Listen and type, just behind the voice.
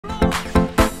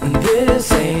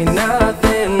This ain't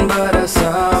nothing but a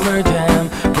summer jam.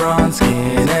 Bronze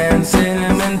skin and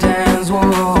cinnamon tans.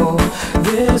 Whoa,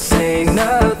 this ain't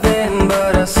nothing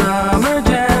but a summer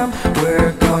jam.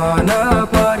 We're gonna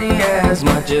party as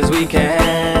much as we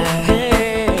can.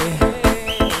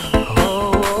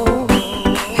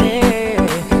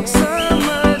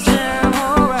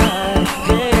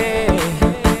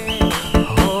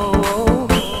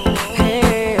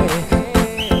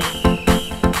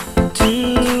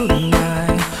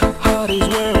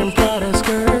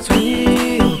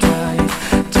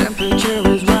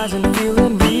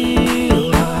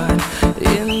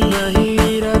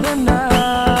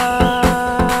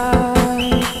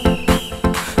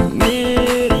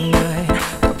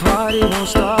 Won't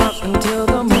stop until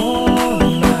the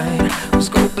morning light. I'm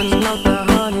scoping out the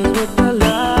honeys with the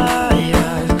light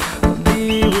eyes.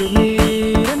 Be with me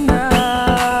tonight.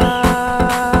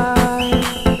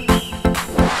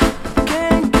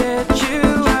 Can't get you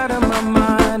out of my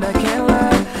mind, I can't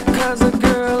lie, 'cause a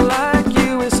girl like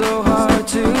you is so hard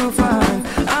to find.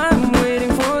 I'm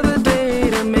waiting for the day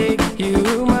to make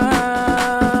you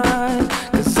mine,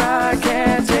 'cause I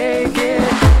can't take it.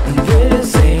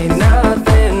 This ain't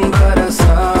nothing but a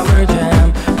summer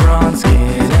jam. Bronze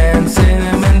skin and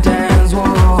cinnamon tans.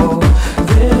 Whoa,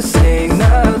 this ain't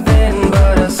nothing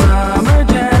but a summer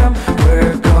jam.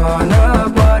 We're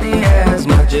gonna party as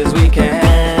much as we can.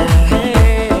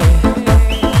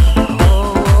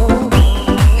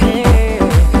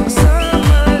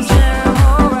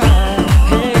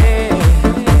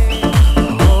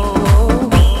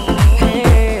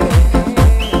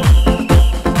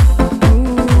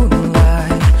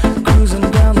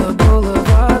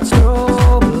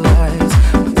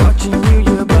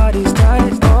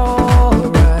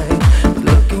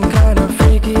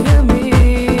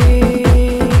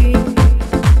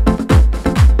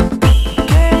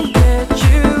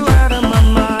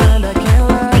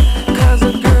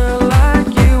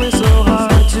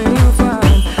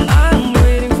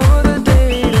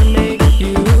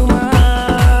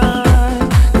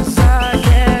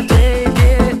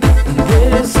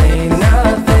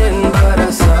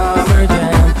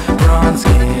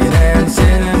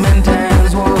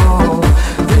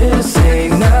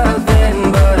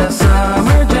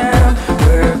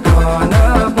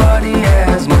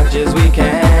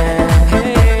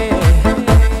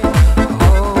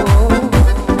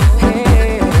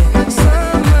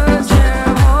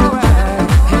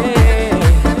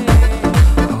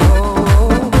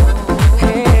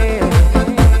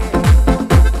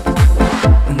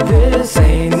 This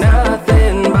ain't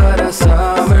nothing but a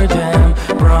summer jam.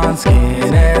 Bronze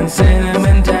skin and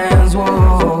cinnamon tans.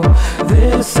 Whoa,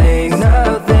 this ain't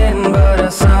nothing but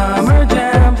a summer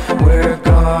jam. We're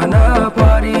gonna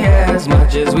party as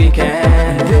much as we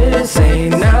can. This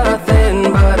ain't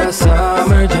nothing but a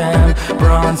summer jam.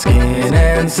 Bronze skin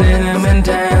and cinnamon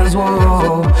tans.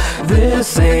 Whoa,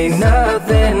 this ain't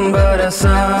nothing but a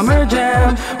summer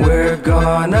jam. We're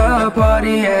gonna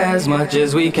party as much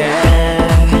as we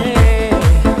can.